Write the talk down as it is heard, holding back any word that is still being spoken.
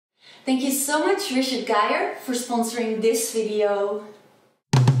Thank you so much, Richard Geyer, for sponsoring this video.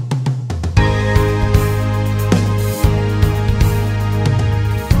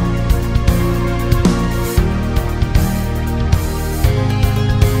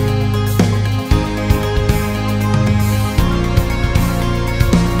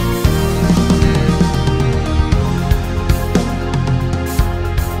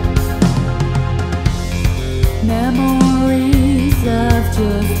 Memories have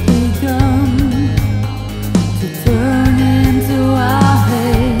just begun to turn into our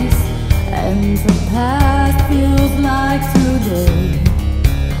haze, and the past feels like today.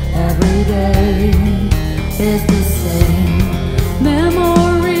 Every day is the same.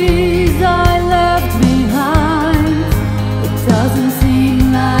 Memories I left behind. It doesn't seem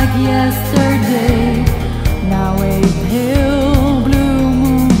like yesterday. Now a pale blue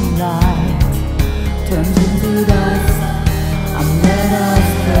moonlight turns into dust and let us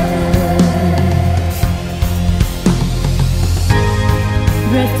stray,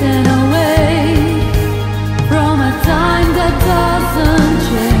 drifting away from a time that doesn't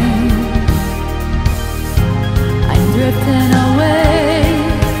change. I'm drifting away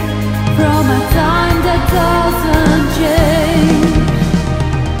from a time that doesn't change.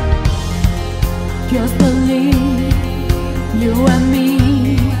 Just believe, you and me,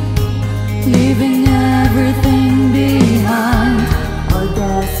 leaving everything behind. Our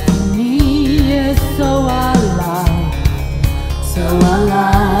destiny is so alive, so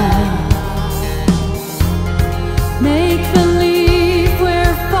alive. Make believe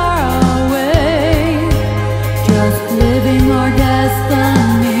we're far away, just living our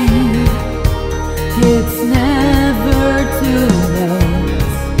destiny. It's never too late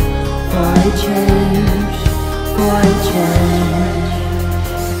for a change, for a change.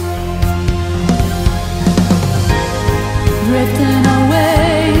 Drifting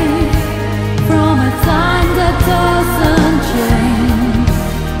away from a time that doesn't change.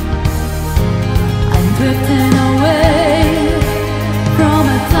 I'm drifting away from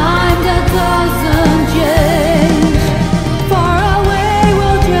a time that doesn't change. Far away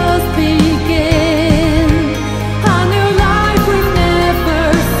we'll just begin a new life we've never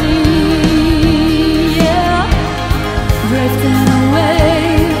seen. Yeah, drifting away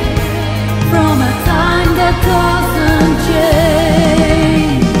from a time that doesn't change.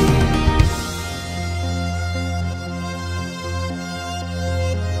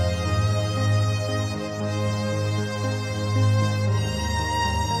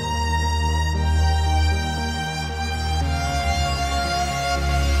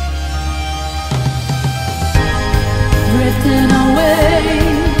 Drifting away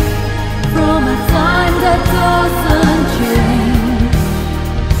from a time that doesn't change.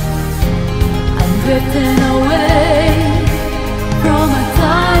 I'm drifting away from a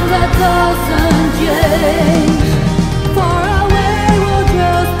time that doesn't change. Far away we'll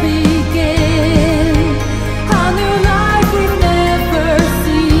just begin a new life we've never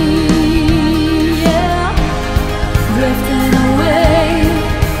seen. Yeah, drifting away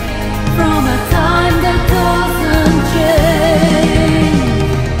from a time that doesn't change.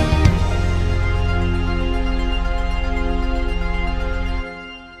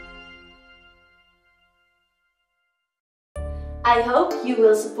 I hope you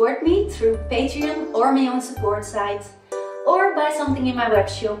will support me through Patreon or my own support site, or buy something in my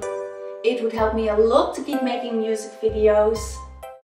webshop. It would help me a lot to keep making music videos.